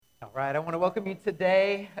All right, I want to welcome you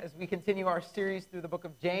today as we continue our series through the book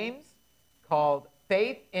of James called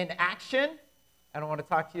Faith in Action. And I want to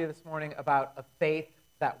talk to you this morning about a faith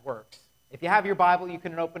that works. If you have your Bible, you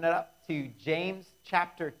can open it up to James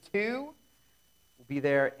chapter 2. We'll be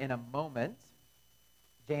there in a moment.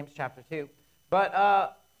 James chapter 2.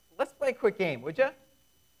 But let's play a quick game, would you?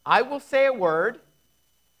 I will say a word,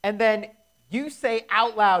 and then you say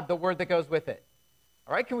out loud the word that goes with it.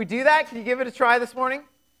 All right, can we do that? Can you give it a try this morning?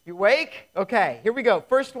 You awake? Okay, here we go.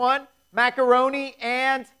 First one, macaroni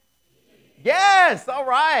and... Yes, all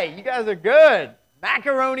right. You guys are good.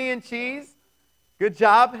 Macaroni and cheese. Good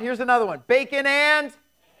job. Here's another one. Bacon and...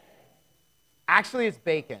 Actually, it's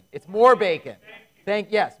bacon. It's more bacon.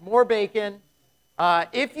 Yes, more bacon.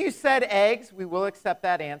 If you said eggs, we will accept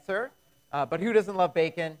that answer. But who doesn't love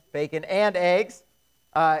bacon? Bacon and eggs.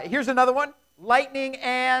 Here's another one. Lightning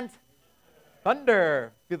and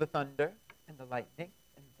thunder. Feel the thunder and the lightning.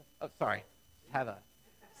 Oh, sorry. I have a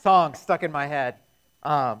song stuck in my head.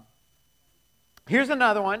 Here's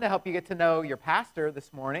another one to help you get to know your pastor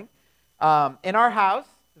this morning. In our house,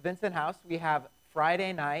 the Vincent house, we have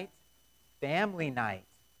Friday night family night.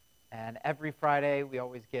 And every Friday, we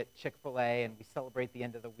always get Chick-fil-A, and we celebrate the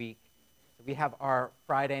end of the week. So we have our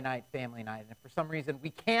Friday night family night. And if for some reason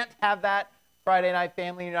we can't have that Friday night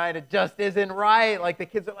family night, it just isn't right. Like the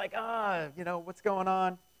kids are like, what's going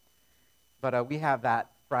on? But we have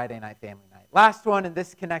that Friday night family night. Last one, and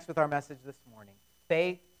this connects with our message this morning.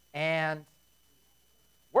 Faith and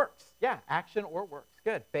works. Yeah, action or works.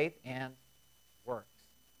 Good. Faith and works.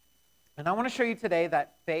 And I want to show you today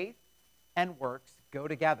that faith and works go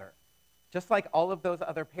together. Just like all of those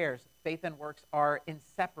other pairs, faith and works are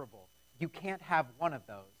inseparable. You can't have one of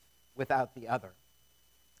those without the other.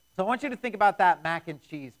 So I want you to think about that mac and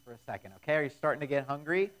cheese for a second, okay? Are you starting to get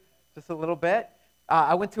hungry just a little bit?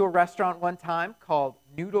 I went to a restaurant one time called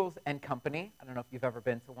Noodles and Company. I don't know if you've ever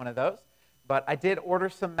been to one of those, but I did order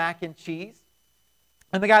some mac and cheese.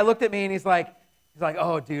 And the guy looked at me and he's like,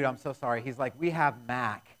 oh, dude, I'm so sorry. He's like, we have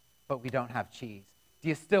mac, but we don't have cheese. Do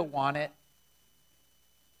you still want it?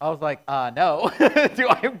 I was like, no. Do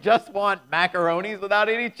I just want macaronis without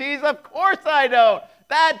any cheese? Of course I don't.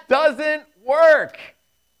 That doesn't work.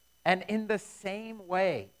 And in the same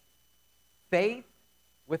way, faith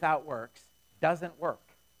without works doesn't work.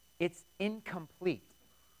 It's incomplete.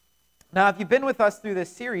 Now, if you've been with us through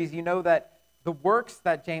this series, you know that the works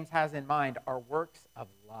that James has in mind are works of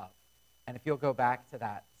love. And if you'll go back to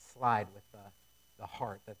that slide with the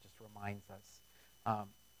heart, that just reminds us.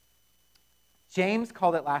 James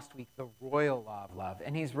called it last week the royal law of love,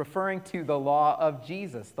 and he's referring to the law of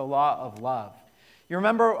Jesus, the law of love. You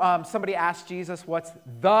remember somebody asked Jesus, what's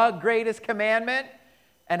the greatest commandment?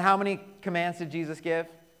 And how many commands did Jesus give?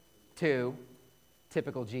 2.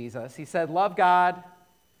 Typical Jesus. He said, love God,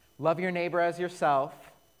 love your neighbor as yourself.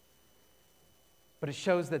 But it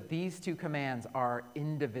shows that these 2 commands are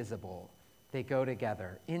indivisible. They go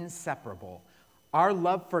together, inseparable. Our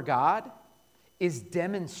love for God is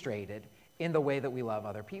demonstrated in the way that we love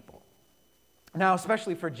other people. Now,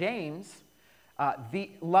 especially for James, the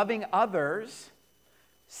loving others,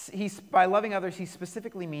 by loving others, he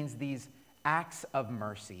specifically means these acts of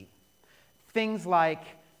mercy. Things like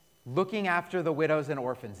looking after the widows and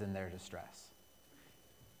orphans in their distress,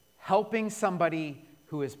 helping somebody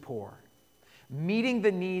who is poor, meeting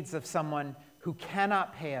the needs of someone who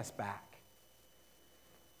cannot pay us back.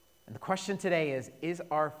 And the question today is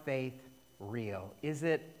our faith real? Is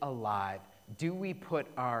it alive? Do we put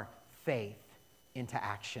our faith into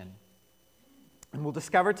action? And we'll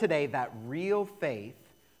discover today that real faith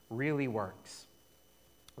really works,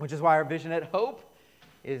 which is why our vision at Hope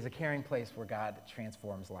is a caring place where God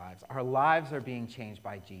transforms lives. Our lives are being changed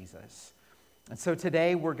by Jesus. And so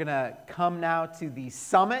today we're going to come now to the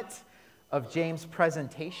summit of James'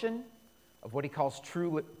 presentation of what he calls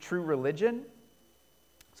true religion.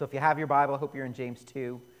 So if you have your Bible, I hope you're in James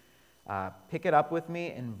 2. Pick it up with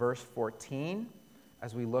me in verse 14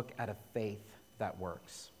 as we look at a faith that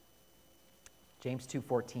works. James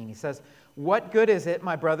 2:14, he says, "What good is it,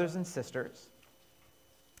 my brothers and sisters,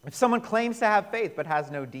 if someone claims to have faith but has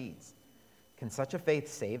no deeds? Can such a faith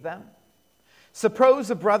save them? Suppose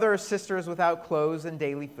a brother or sister is without clothes and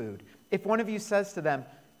daily food. If one of you says to them,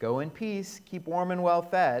 'Go in peace, keep warm and well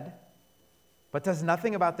fed,' but does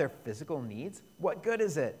nothing about their physical needs, what good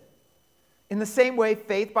is it? In the same way,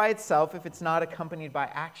 faith by itself, if it's not accompanied by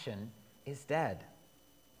action, is dead.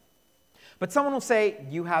 But someone will say,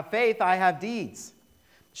 'You have faith, I have deeds.'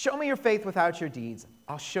 Show me your faith without your deeds.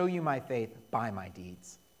 I'll show you my faith by my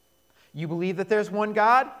deeds. You believe that there's one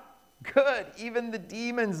God? Good. Even the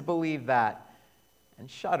demons believe that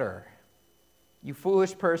and shudder. You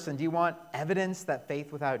foolish person, do you want evidence that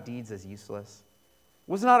faith without deeds is useless?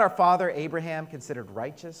 Was not our father Abraham considered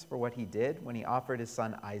righteous for what he did when he offered his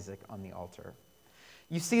son Isaac on the altar?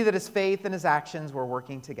 You see that his faith and his actions were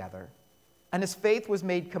working together, and his faith was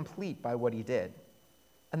made complete by what he did.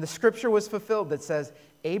 And the scripture was fulfilled that says,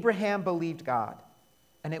 Abraham believed God,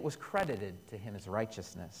 and it was credited to him as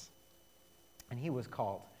righteousness. And he was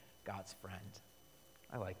called God's friend.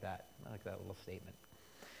 I like that. I like that little statement.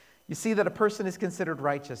 You see that a person is considered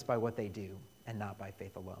righteous by what they do, and not by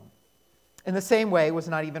faith alone. In the same way, was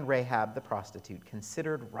not even Rahab the prostitute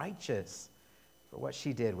considered righteous for what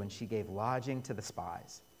she did when she gave lodging to the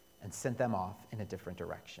spies and sent them off in a different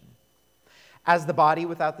direction? As the body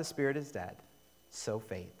without the spirit is dead, so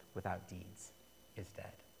faith without deeds is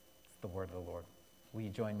dead. It's the word of the Lord. Will you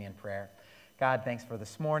join me in prayer? God, thanks for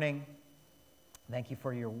this morning. Thank you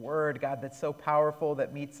for your word, God, that's so powerful,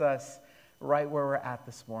 that meets us right where we're at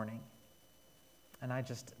this morning. And I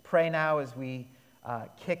just pray now as we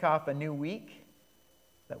kick off a new week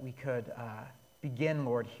that we could begin,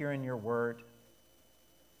 Lord, hearing your word,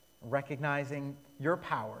 recognizing your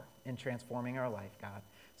power in transforming our life, God.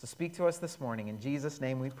 So speak to us this morning. In Jesus'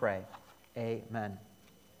 name we pray. Amen.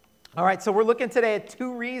 All right, so we're looking today at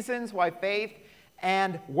 2 reasons why faith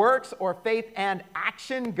and works, or faith and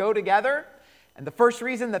action, go together. And the first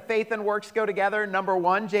reason that faith and works go together, number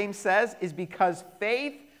 1, James says, is because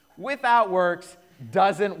faith without works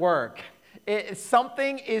doesn't work.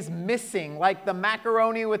 Something is missing, like the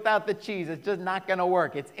macaroni without the cheese. It's just not going to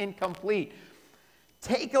work. It's incomplete.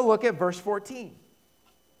 Take a look at verse 14.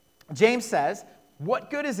 James says, "What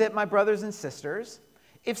good is it, my brothers and sisters,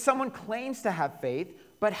 if someone claims to have faith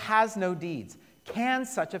but has no deeds? Can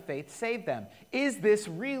such a faith save them? Is this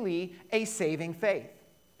really a saving faith?"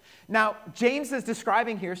 Now, James is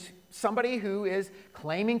describing here somebody who is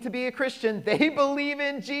claiming to be a Christian. They believe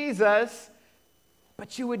in Jesus,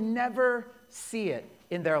 but you would never see it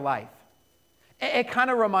in their life. It kind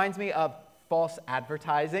of reminds me of false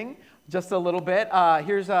advertising just a little bit.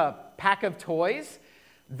 Here's a pack of toys.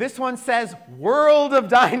 This one says World of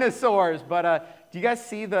Dinosaurs, but do you guys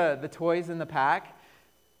see the toys in the pack?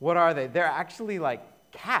 What are they? They're actually like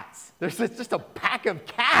cats. There's just a pack of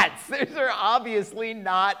cats. These are obviously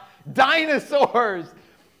not dinosaurs.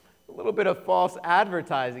 A little bit of false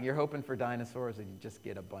advertising. You're hoping for dinosaurs and you just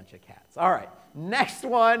get a bunch of cats. All right, next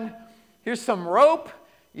one. Here's some rope.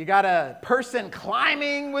 You got a person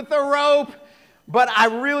climbing with a rope, but I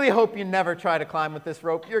really hope you never try to climb with this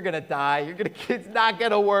rope. You're going to die. It's not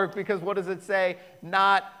going to work, because what does it say?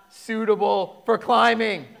 Not suitable for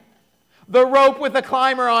climbing. The rope with a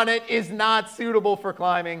climber on it is not suitable for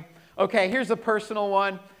climbing. Okay, here's a personal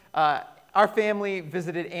one. Our family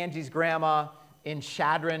visited Angie's grandma in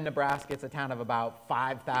Shadron, Nebraska. It's a town of about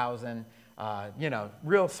 5,000,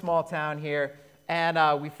 real small town here.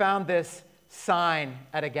 And we found this sign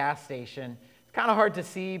at a gas station. It's kind of hard to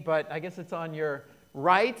see, but I guess it's on your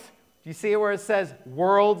right. Do you see it where it says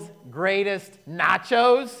World's Greatest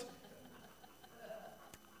Nachos?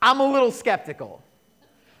 I'm a little skeptical.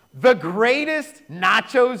 The greatest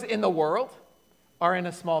nachos in the world are in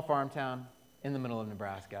a small farm town in the middle of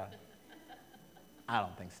Nebraska. I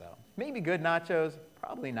don't think so. Maybe good nachos,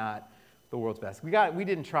 probably not the world's best. We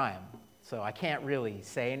didn't try them, so I can't really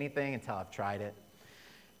say anything until I've tried it.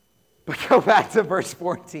 But go back to verse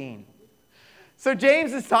 14. So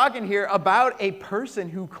James is talking here about a person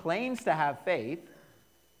who claims to have faith,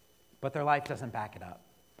 but their life doesn't back it up.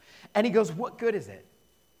 And he goes, what good is it?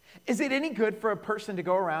 Is it any good for a person to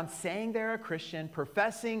go around saying they're a Christian,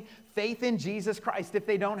 professing faith in Jesus Christ, if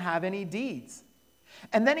they don't have any deeds?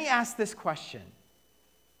 And then he asks this question: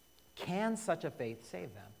 can such a faith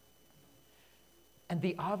save them? And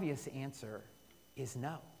the obvious answer is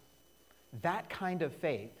no. That kind of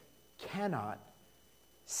faith cannot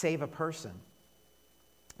save a person.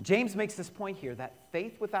 James makes this point here that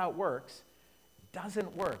faith without works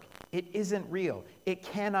doesn't work. It isn't real. It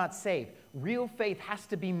cannot save. Real faith has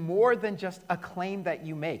to be more than just a claim that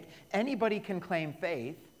you make. Anybody can claim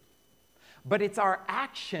faith, but it's our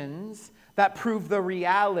actions that prove the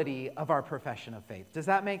reality of our profession of faith. Does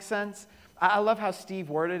that make sense? I love how Steve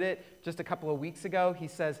worded it just a couple of weeks ago. He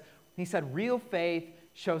said, real faith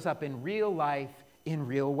shows up in real life in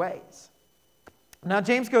real ways. Now,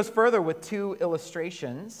 James goes further with 2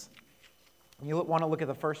 illustrations. You want to look at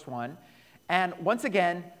the first one. And once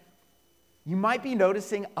again, you might be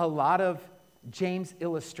noticing a lot of James'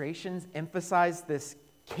 illustrations emphasize this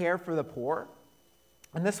care for the poor.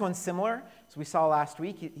 And this one's similar, as we saw last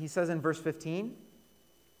week. He says in verse 15,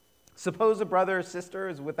 suppose a brother or sister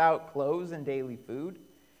is without clothes and daily food.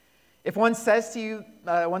 If one says to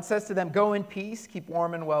them, go in peace, keep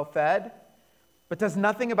warm and well fed, but does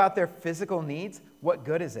nothing about their physical needs, what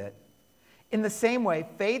good is it? In the same way,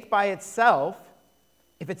 faith by itself,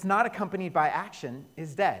 if it's not accompanied by action,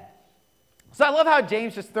 is dead. So I love how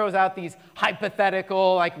James just throws out these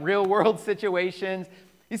hypothetical, like real world situations.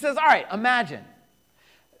 He says, all right, imagine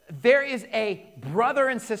there is a brother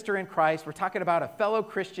and sister in Christ. We're talking about a fellow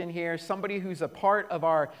Christian here, somebody who's a part of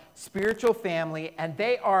our spiritual family, and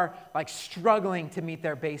they are like struggling to meet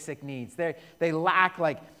their basic needs. They lack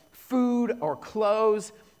like food or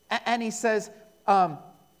clothes. And he says,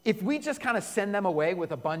 if we just kind of send them away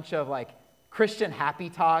with a bunch of like Christian happy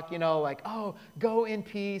talk, like, oh, go in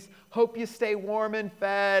peace, hope you stay warm and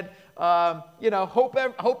fed,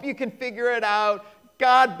 hope you can figure it out,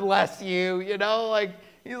 God bless you, like,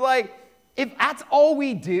 he's like, if that's all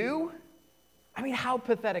we do, I mean, how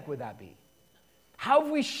pathetic would that be? How have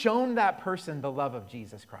we shown that person the love of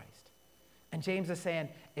Jesus Christ? And James is saying,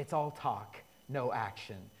 it's all talk, no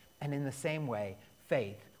action. And in the same way,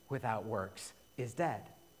 faith without works is dead.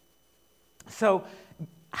 So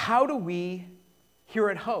how do we,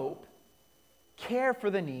 here at Hope, care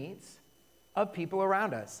for the needs of people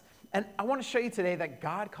around us? And I want to show you today that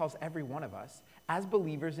God calls every one of us, as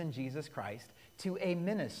believers in Jesus Christ, to a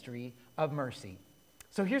ministry of mercy.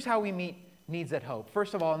 So here's how we meet needs at Hope.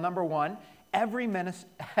 First of all, number one, every member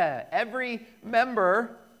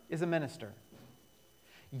is a minister.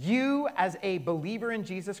 You, as a believer in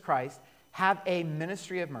Jesus Christ, have a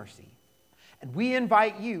ministry of mercy. And we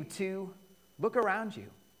invite you to look around you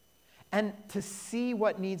and to see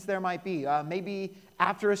what needs there might be. Maybe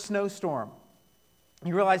after a snowstorm,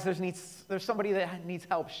 you realize there's somebody that needs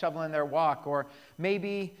help shoveling their walk, or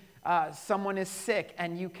maybe someone is sick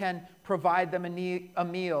and you can provide them a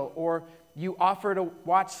meal, or you offer to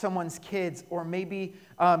watch someone's kids, or maybe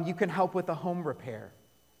you can help with a home repair.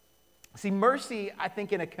 See, mercy, I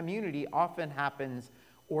think, in a community often happens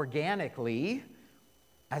organically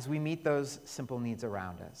as we meet those simple needs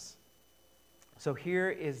around us. So here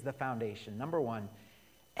is the foundation. Number one,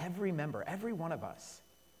 every member, every one of us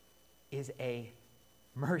is a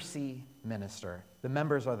mercy minister. The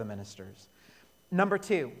members are the ministers. Number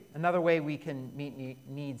two, another way we can meet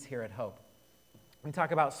needs here at Hope. We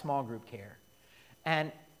talk about small group care.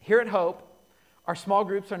 And here at Hope, our small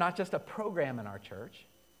groups are not just a program in our church,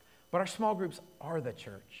 but our small groups are the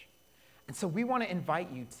church. And so we want to invite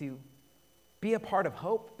you to be a part of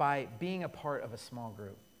Hope by being a part of a small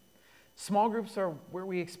group. Small groups are where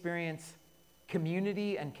we experience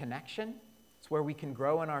community and connection. It's where we can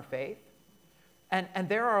grow in our faith. And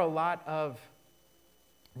there are a lot of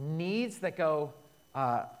needs that go,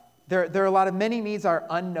 there are a lot of many needs are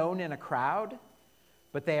unknown in a crowd,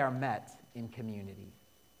 but they are met in community.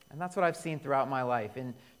 And that's what I've seen throughout my life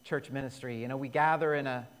in church ministry. We gather in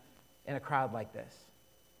a crowd like this.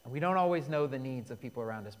 And we don't always know the needs of people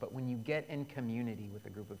around us, but when you get in community with a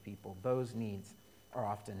group of people, those needs are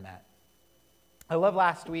often met. I love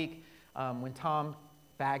last week when Tom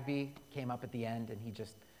Bagby came up at the end and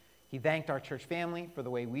he thanked our church family for the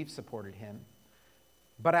way we've supported him.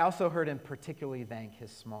 But I also heard him particularly thank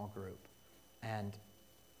his small group. And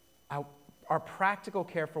our practical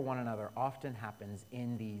care for one another often happens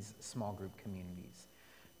in these small group communities.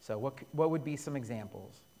 So what would be some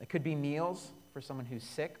examples? It could be meals for someone who's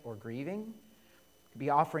sick or grieving. It could be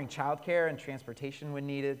offering childcare and transportation when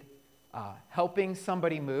needed. Helping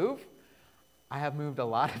somebody move. I have moved a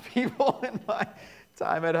lot of people in my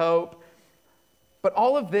time at Hope. But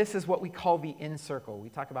all of this is what we call the in circle. We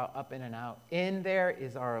talk about up in and out. In there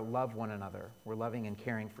is our love one another. We're loving and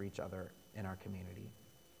caring for each other in our community.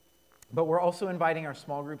 But we're also inviting our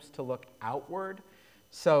small groups to look outward.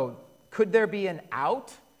 So could there be an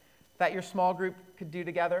out that your small group could do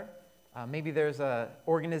together? Maybe there's an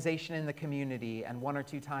organization in the community, and 1 or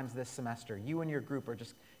 2 times this semester, you and your group are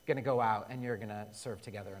just going to go out and you're going to serve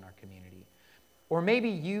together in our community. Or maybe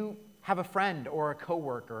you have a friend or a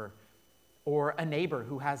coworker or a neighbor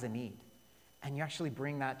who has a need, and you actually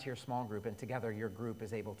bring that to your small group, and together your group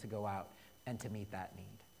is able to go out and to meet that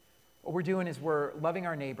need. What we're doing is we're loving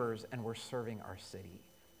our neighbors and we're serving our city.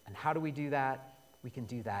 And how do we do that? We can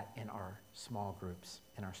do that in our small groups,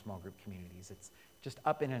 in our small group communities. It's just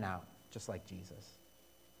up in and out, just like Jesus.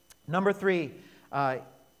 Number 3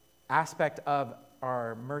 aspect of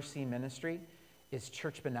our mercy ministry is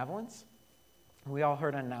church benevolence. We all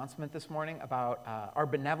heard an announcement this morning about our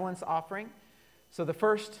benevolence offering. So the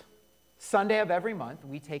first Sunday of every month,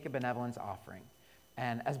 we take a benevolence offering.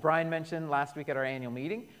 And as Brian mentioned last week at our annual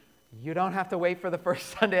meeting, you don't have to wait for the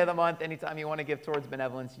first Sunday of the month. Anytime you want to give towards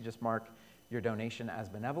benevolence, you just mark your donation as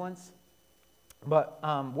benevolence. But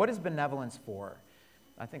what is benevolence for?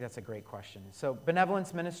 I think that's a great question. So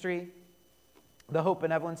benevolence ministry, the Hope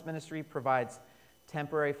Benevolence Ministry provides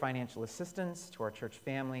temporary financial assistance to our church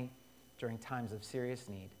family during times of serious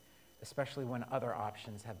need, especially when other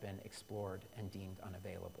options have been explored and deemed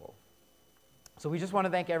unavailable. So we just want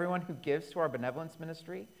to thank everyone who gives to our benevolence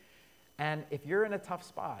ministry. And if you're in a tough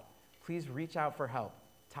spot, please reach out for help.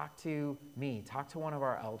 Talk to me, talk to one of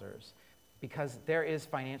our elders, because there is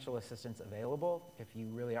financial assistance available if you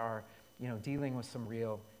really are, dealing with some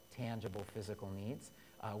real tangible physical needs.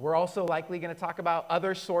 We're also likely going to talk about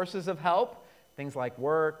other sources of help, things like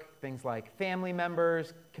work, things like family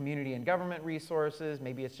members, community and government resources,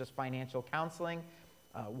 maybe it's just financial counseling,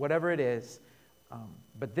 whatever it is.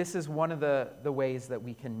 But this is one of the ways that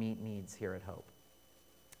we can meet needs here at Hope.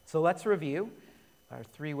 So let's review our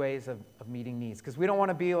 3 ways of meeting needs, because we don't want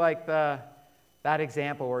to be like that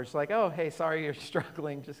example where it's like, oh, hey, sorry you're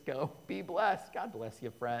struggling, just go. Be blessed. God bless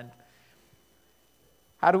you, friend.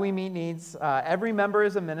 How do we meet needs? Every member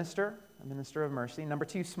is a minister of mercy. Number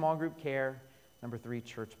 2, small group care. Number 3,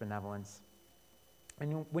 church benevolence.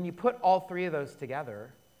 And when you put all 3 of those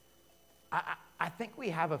together, I think we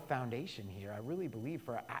have a foundation here, I really believe,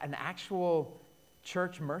 for an actual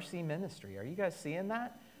church mercy ministry. Are you guys seeing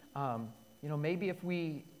that? Maybe if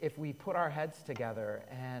we put our heads together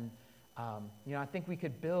and, I think we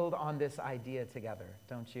could build on this idea together,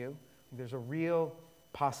 don't you? There's a real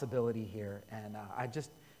possibility here, and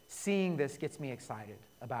seeing this gets me excited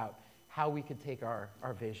about how we could take our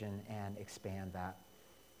vision and expand that.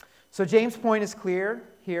 So James' point is clear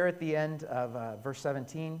here at the end of verse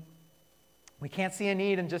 17. We can't see a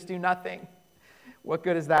need and just do nothing. What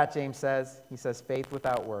good is that, James says? He says, faith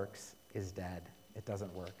without works is dead. It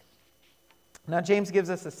doesn't work. Now, James gives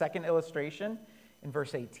us a second illustration in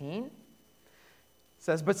verse 18. It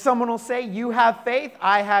says, but someone will say, you have faith,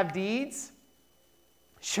 I have deeds.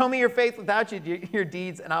 Show me your faith without your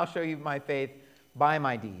deeds, and I'll show you my faith by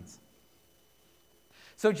my deeds.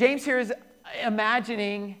 So James here is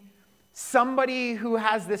imagining somebody who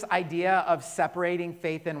has this idea of separating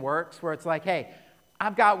faith and works, where it's like, hey,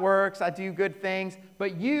 I've got works, I do good things,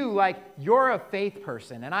 but you're a faith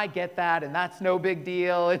person, and I get that, and that's no big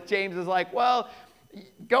deal. And James is like, well,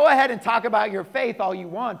 go ahead and talk about your faith all you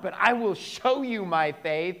want, but I will show you my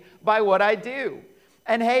faith by what I do.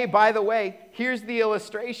 And hey, by the way, here's the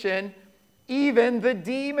illustration. Even the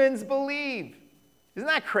demons believe. Isn't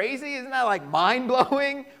that crazy? Isn't that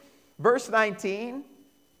mind-blowing? Verse 19,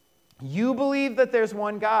 you believe that there's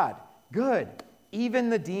one God. Good. Even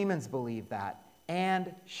the demons believe that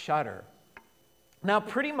and shudder. Now,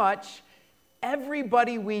 pretty much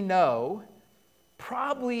everybody we know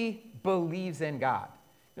probably believes in God.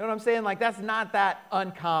 You know what I'm saying? That's not that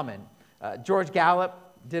uncommon. George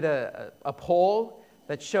Gallup did a poll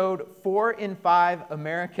that showed 4 in 5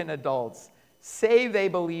 American adults say they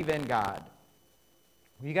believe in God.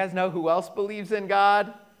 You guys know who else believes in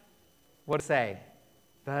God? What does it say?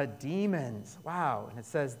 The demons. Wow. And it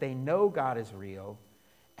says they know God is real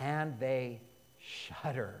and they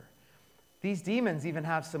shudder. These demons even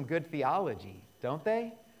have some good theology, don't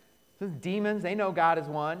they? These demons, they know God is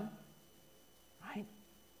one, right?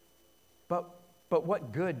 But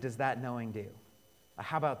what good does that knowing do?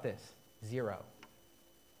 How about this? 0.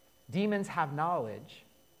 Demons have knowledge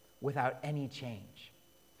without any change.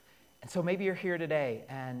 And so maybe you're here today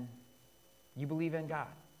and you believe in God.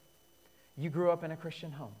 You grew up in a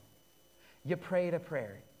Christian home. You prayed a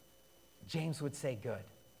prayer. James would say, good.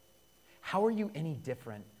 How are you any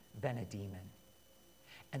different than a demon?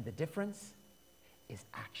 And the difference is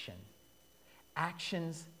action.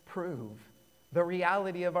 Actions prove the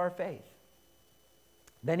reality of our faith.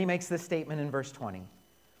 Then he makes this statement in verse 20.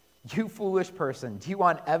 You foolish person, do you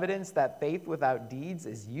want evidence that faith without deeds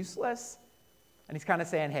is useless? And he's kind of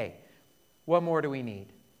saying, hey, what more do we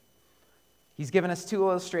need? He's given us 2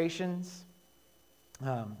 illustrations,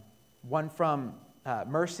 one from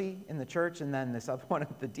mercy in the church and then this other one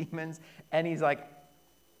of the demons. And he's like,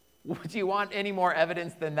 would you want any more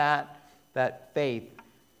evidence than that faith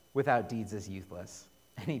without deeds is useless?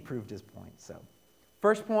 And he proved his point. So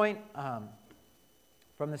first point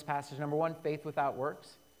from this passage, number 1, faith without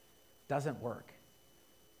works doesn't work.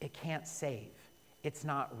 It can't save. It's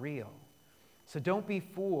not real. So don't be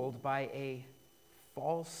fooled by a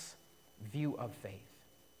false view of faith.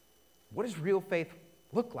 What does real faith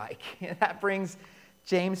look like? And that brings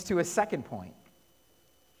James to a second point.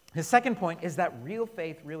 His second point is that real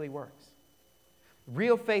faith really works.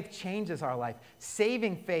 Real faith changes our life.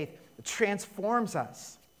 Saving faith transforms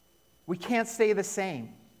us. We can't stay the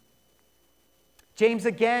same. James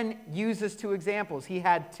again uses 2 examples. He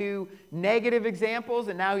had 2 negative examples,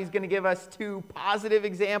 and now he's going to give us 2 positive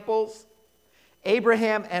examples.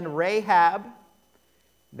 Abraham and Rahab,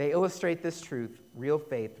 they illustrate this truth. Real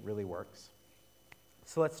faith really works.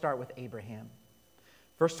 So let's start with Abraham.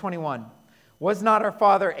 Verse 21, was not our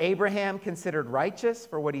father Abraham considered righteous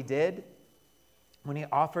for what he did when he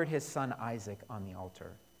offered his son Isaac on the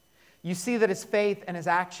altar? You see that his faith and his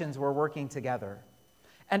actions were working together,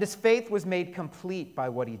 and his faith was made complete by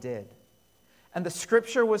what he did. And the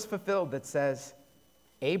scripture was fulfilled that says,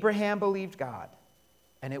 Abraham believed God,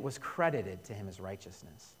 and it was credited to him as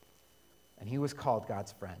righteousness. And he was called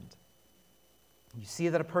God's friend. You see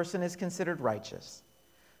that a person is considered righteous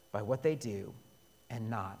by what they do and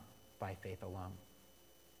not by faith alone.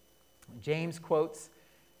 James quotes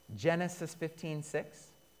Genesis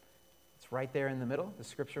 15:6. It's right there in the middle. The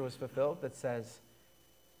scripture was fulfilled that says,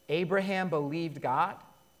 Abraham believed God,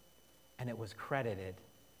 and it was credited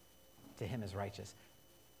to him as righteous.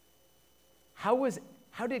 What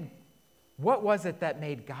was it that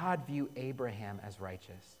made God view Abraham as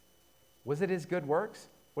righteous? Was it his good works?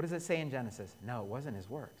 What does it say in Genesis? No, it wasn't his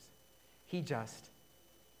works. He just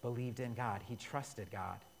believed in God. He trusted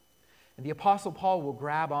God. And the Apostle Paul will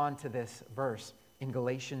grab onto this verse in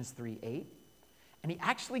Galatians 3:8, and he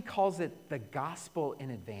actually calls it the gospel in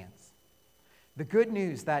advance. The good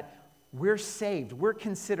news that we're saved, we're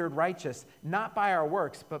considered righteous, not by our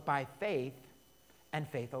works, but by faith and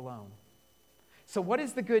faith alone. So what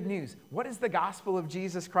is the good news? What is the gospel of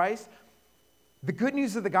Jesus Christ? The good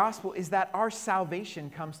news of the gospel is that our salvation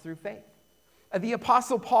comes through faith. The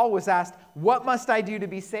Apostle Paul was asked, what must I do to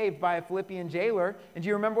be saved, by a Philippian jailer? And do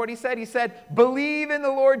you remember what he said? He said, believe in the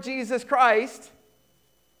Lord Jesus Christ,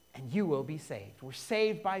 and you will be saved. We're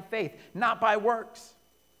saved by faith, not by works.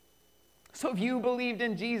 So if you believed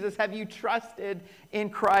in Jesus, have you trusted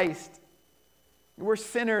in Christ? We're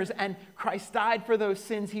sinners, and Christ died for those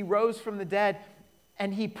sins. He rose from the dead,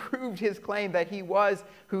 and he proved his claim that he was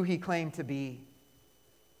who he claimed to be.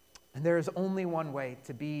 And there is only one way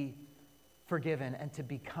to be forgiven and to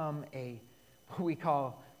become what we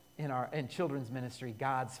call in children's ministry,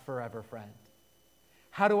 God's forever friend.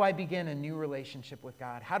 How do I begin a new relationship with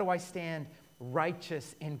God? How do I stand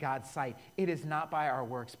righteous in God's sight? It is not by our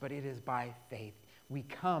works, but it is by faith. We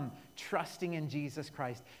come trusting in Jesus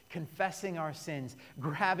Christ, confessing our sins,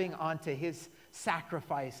 grabbing onto his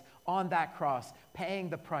sacrifice on that cross, paying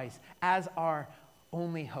the price as our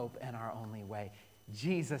only hope and our only way.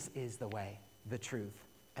 Jesus is the way, the truth,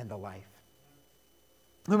 and the life.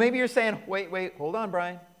 Well, maybe you're saying, wait, hold on,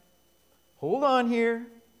 Brian. Hold on here.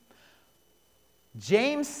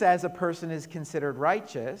 James says a person is considered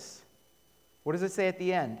righteous. What does it say at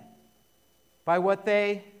the end? By what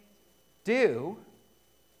they do,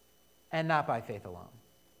 and not by faith alone.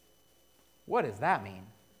 What does that mean?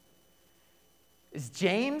 Is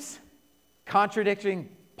James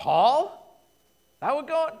contradicting Paul? That would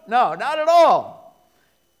go? No, not at all.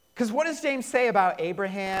 Because what does James say about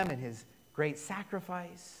Abraham and his great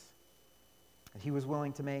sacrifice that he was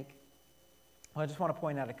willing to make? Well, I just want to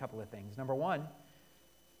point out a couple of things. Number one,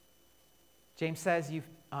 James says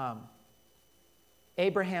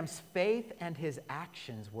Abraham's faith and his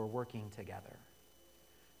actions were working together.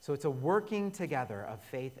 So it's a working together of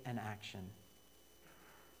faith and action.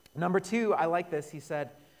 Number two, I like this. He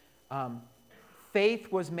said,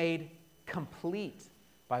 faith was made complete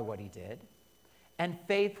by what he did, and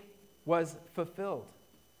faith was fulfilled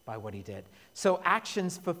by what he did. So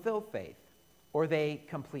actions fulfill faith, or they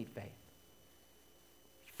complete faith.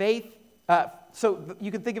 So you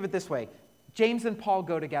can think of it this way. James and Paul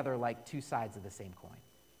go together like two sides of the same coin.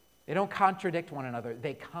 They don't contradict one another.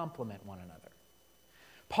 They complement one another.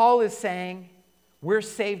 Paul is saying, we're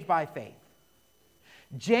saved by faith.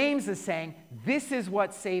 James is saying, this is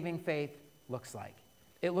what saving faith looks like.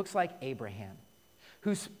 It looks like Abraham,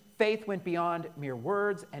 whose faith went beyond mere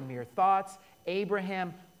words and mere thoughts.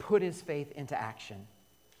 Abraham put his faith into action.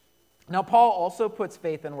 Now, Paul also puts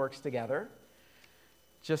faith and works together,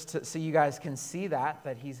 so you guys can see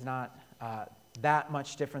that he's not that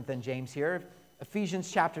much different than James here.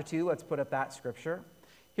 Ephesians chapter 2, let's put up that scripture.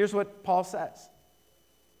 Here's what Paul says.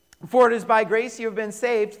 For it is by grace you have been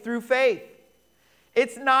saved through faith.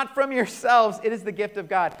 It's not from yourselves, it is the gift of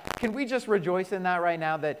God. Can we just rejoice in that right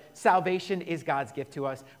now, that salvation is God's gift to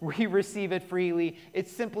us? We receive it freely. It's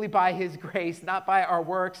simply by his grace, not by our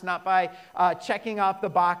works, not by checking off the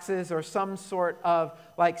boxes or some sort of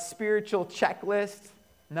spiritual checklist.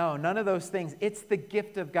 No, none of those things. It's the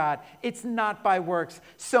gift of God. It's not by works,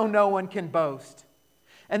 so no one can boast.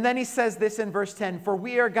 And then he says this in verse 10, for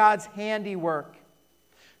we are God's handiwork,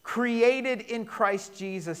 created in Christ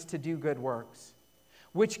Jesus to do good works,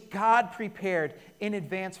 which God prepared in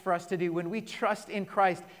advance for us to do. When we trust in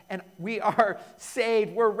Christ and we are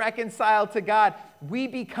saved, we're reconciled to God, we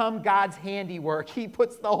become God's handiwork. He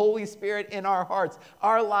puts the Holy Spirit in our hearts.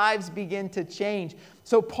 Our lives begin to change.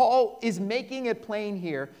 So Paul is making it plain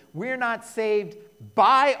here. We're not saved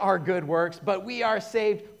by our good works, but we are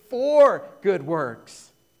saved for good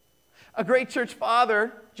works. A great church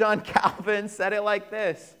father, John Calvin, said it like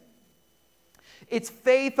this: it's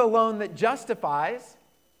faith alone that justifies,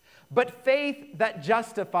 but faith that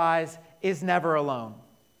justifies is never alone.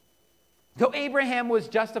 Though Abraham was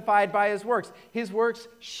justified by his works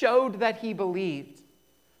showed that he believed,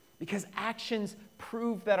 because actions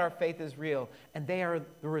prove that our faith is real, and they are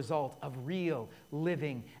the result of real,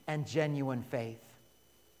 living, and genuine faith.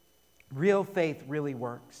 Real faith really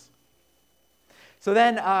works. So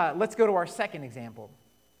then let's go to our second example.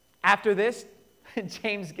 After this,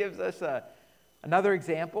 James gives us another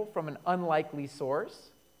example from an unlikely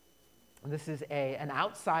source. This is an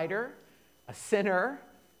outsider, a sinner,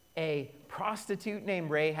 a prostitute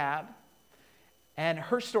named Rahab. And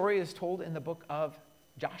her story is told in the book of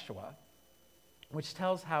Joshua, which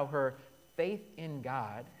tells how her faith in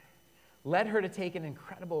God led her to take an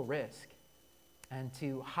incredible risk and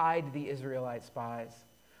to hide the Israelite spies.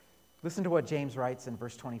 Listen to what James writes in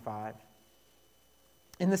verse 25.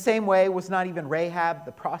 In the same way, was not even Rahab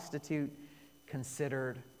the prostitute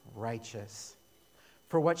considered righteous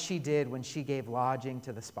for what she did when she gave lodging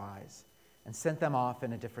to the spies and sent them off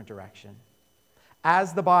in a different direction?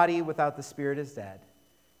 As the body without the spirit is dead,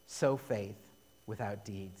 so faith without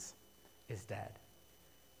deeds is dead.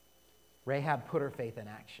 Rahab put her faith in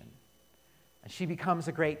action, and she becomes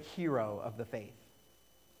a great hero of the faith.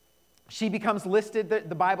 She becomes listed,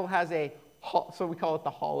 the Bible has so we call it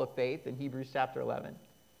the Hall of Faith in Hebrews chapter 11.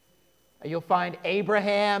 You'll find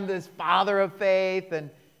Abraham, this father of faith,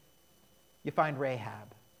 and you find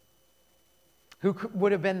Rahab, who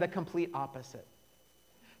would have been the complete opposite.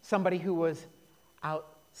 Somebody who was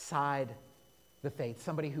outside the faith,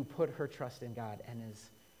 somebody who put her trust in God and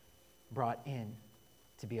is brought in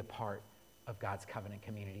to be a part of God's covenant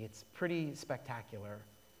community. It's pretty spectacular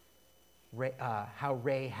how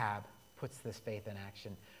Rahab puts this faith in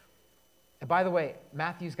action. And by the way,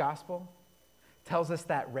 Matthew's gospel tells us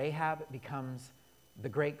that Rahab becomes the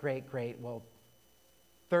great,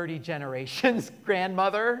 30 generations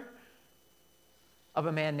grandmother of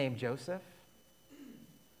a man named Joseph,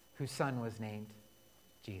 whose son was named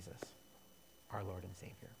Jesus, our Lord and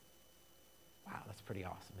Savior. Wow, that's pretty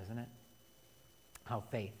awesome, isn't it? How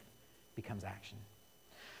faith becomes action.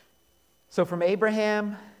 So from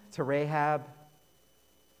Abraham to Rahab,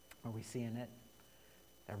 are we seeing it?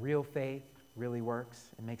 That real faith really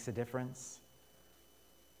works. It makes a difference.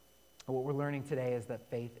 And what we're learning today is that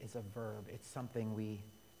faith is a verb. It's something we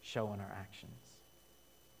show in our actions.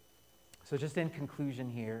 So just in conclusion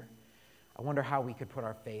here, I wonder how we could put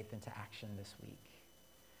our faith into action this week.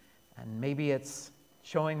 And maybe it's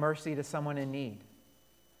showing mercy to someone in need.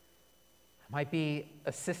 It might be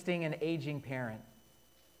assisting an aging parent,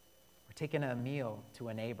 or taking a meal to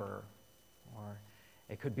a neighbor, or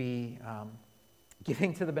it could be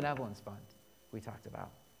giving to the benevolence fund we talked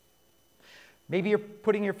about. Maybe you're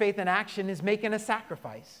putting your faith in action is making a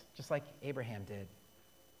sacrifice, just like Abraham did.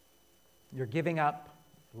 You're giving up,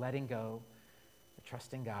 letting go,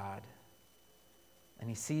 trusting God, and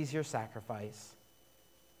he sees your sacrifice.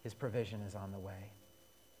 His provision is on the way.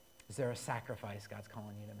 Is there a sacrifice God's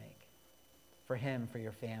calling you to make? For him, for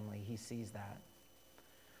your family, he sees that.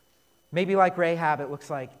 Maybe like Rahab, it looks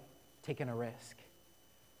like taking a risk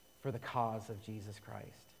for the cause of Jesus Christ.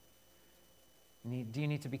 Do you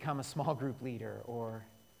need to become a small group leader? Or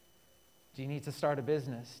do you need to start a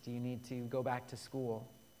business? Do you need to go back to school?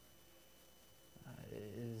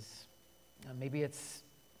 Maybe it's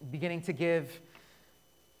beginning to give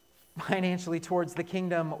financially towards the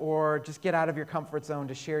kingdom, or just get out of your comfort zone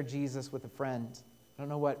to share Jesus with a friend. I don't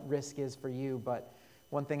know what risk is for you, but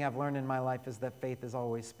one thing I've learned in my life is that faith is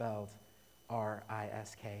always spelled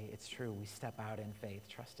R-I-S-K. It's true. We step out in faith,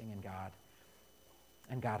 trusting in God,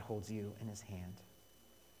 and God holds you in his hand.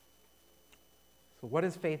 So what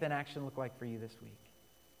does faith in action look like for you this week?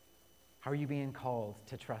 How are you being called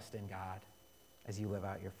to trust in God as you live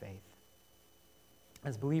out your faith?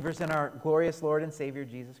 As believers in our glorious Lord and Savior,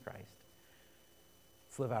 Jesus Christ,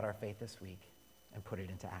 let's live out our faith this week and put it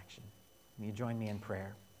into action. Will you join me in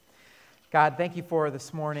prayer? God, thank you for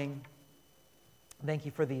this morning. Thank you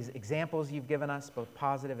for these examples you've given us, both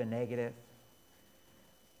positive and negative.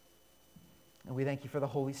 And we thank you for the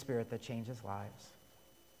Holy Spirit that changes lives.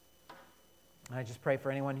 And I just pray for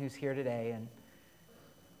anyone who's here today, and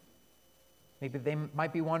maybe they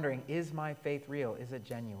might be wondering, is my faith real? Is it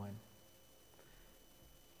genuine?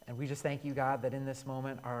 And we just thank you, God, that in this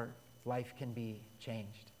moment our life can be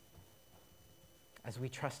changed. As we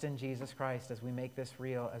trust in Jesus Christ, as we make this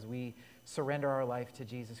real, as we surrender our life to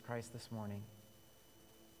Jesus Christ this morning,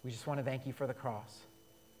 We just want to thank you for the cross.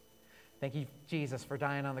 Thank you, Jesus, for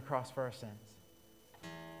dying on the cross for our sins,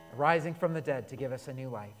 rising from the dead to give us a new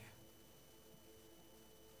life.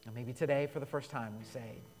 And maybe today, for the first time, we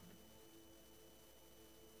say,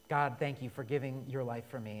 God, thank you for giving your life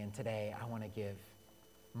for me, and today I want to give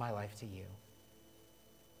my life to you.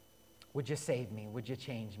 Would you save me? Would you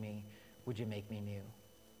change me? Would you make me new?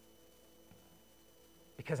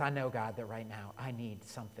 Because I know, God, that right now I need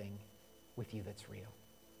something with you that's real.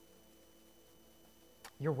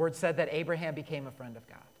 Your word said that Abraham became a friend of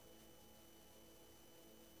God.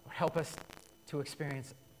 Lord, help us to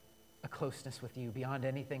experience a closeness with you beyond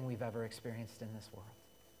anything we've ever experienced in this world.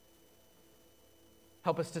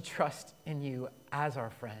 Help us to trust in you as our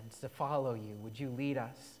friends, to follow you. Would you lead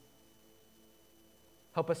us?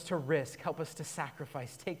 Help us to risk, help us to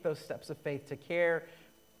sacrifice, take those steps of faith to care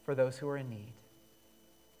for those who are in need.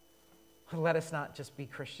 Let us not just be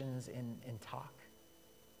Christians in talk,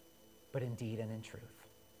 but in deed and in truth.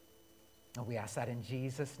 And we ask that in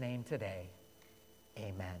Jesus' name today.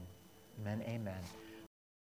 Amen. Amen. Amen.